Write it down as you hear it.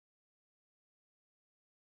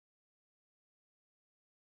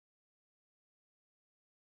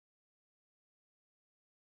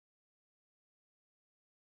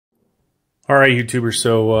All right, YouTubers.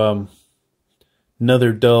 So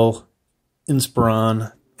another Dell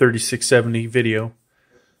Inspiron 3670 video,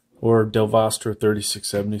 or Dell Vostro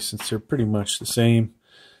 3670, since they're pretty much the same.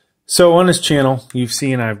 So on this channel, you've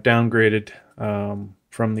seen I've downgraded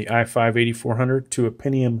from the i5-8400 to a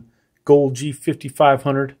Pentium Gold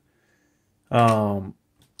G5500.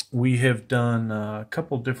 We have done a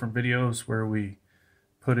couple different videos where we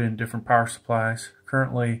put in different power supplies.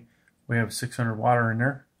 Currently, we have a 600 watt in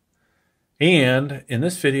there. And in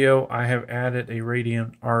this video, I have added a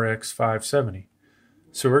Radeon RX 570.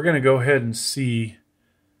 So we're going to go ahead and see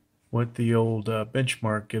what the old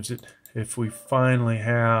benchmark gives it if we finally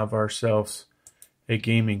have ourselves a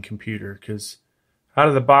gaming computer. Because out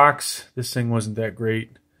of the box, this thing wasn't that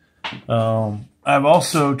great. I've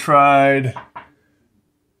also tried,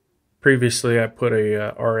 previously I put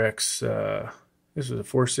a RX, this was a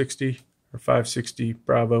 460 or 560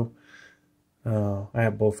 Bravo. I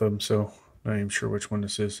have both of them, so I'm not even sure which one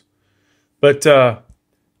this is. But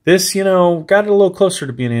this, got it a little closer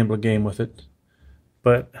to being able to game with it,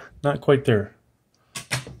 but not quite there.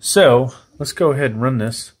 So let's go ahead and run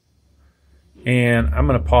this. And I'm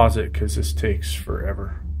going to pause it because this takes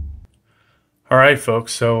forever. All right,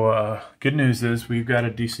 folks. So good news is we've got a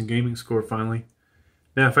decent gaming score finally.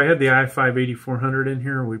 Now, if I had the i5-8400 in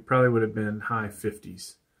here, we probably would have been high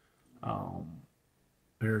 50s.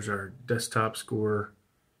 There's our desktop score.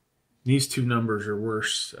 These two numbers are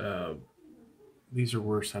worse. These are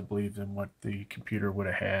worse, I believe, than what the computer would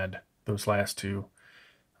have had. Those last two,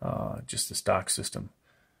 just the stock system.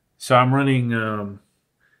 So I'm running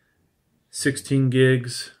 16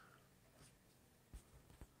 gigs.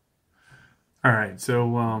 All right,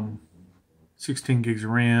 so 16 gigs of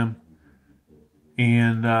RAM.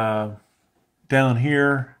 And down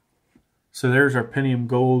here, so there's our Pentium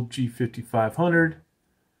Gold G5500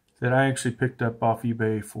 that I actually picked up off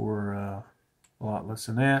eBay for a lot less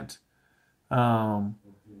than that. AMD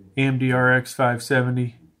RX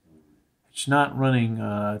 570. It's not running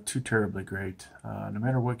too terribly great. No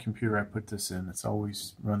matter what computer I put this in, it's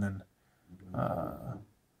always running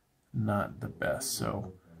not the best.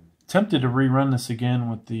 So tempted to rerun this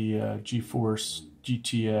again with the GeForce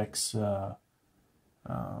GTX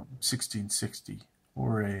 1660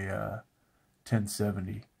 or a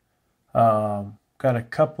 1070. Got a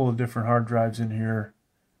couple of different hard drives in here.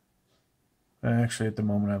 Actually, at the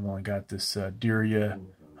moment, I've only got this Diria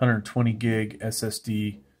 120 gig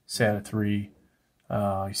SSD SATA 3.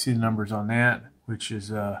 You see the numbers on that, which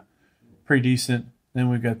is pretty decent. Then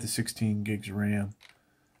we've got the 16 gigs of RAM.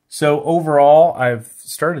 So overall, I've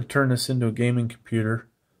started to turn this into a gaming computer.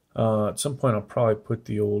 At some point, I'll probably put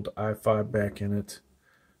the old i5 back in it,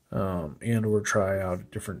 and or try out a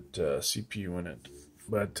different CPU in it.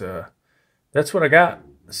 But that's what I got.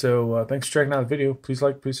 So thanks for checking out the video. Please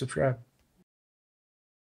like, please subscribe.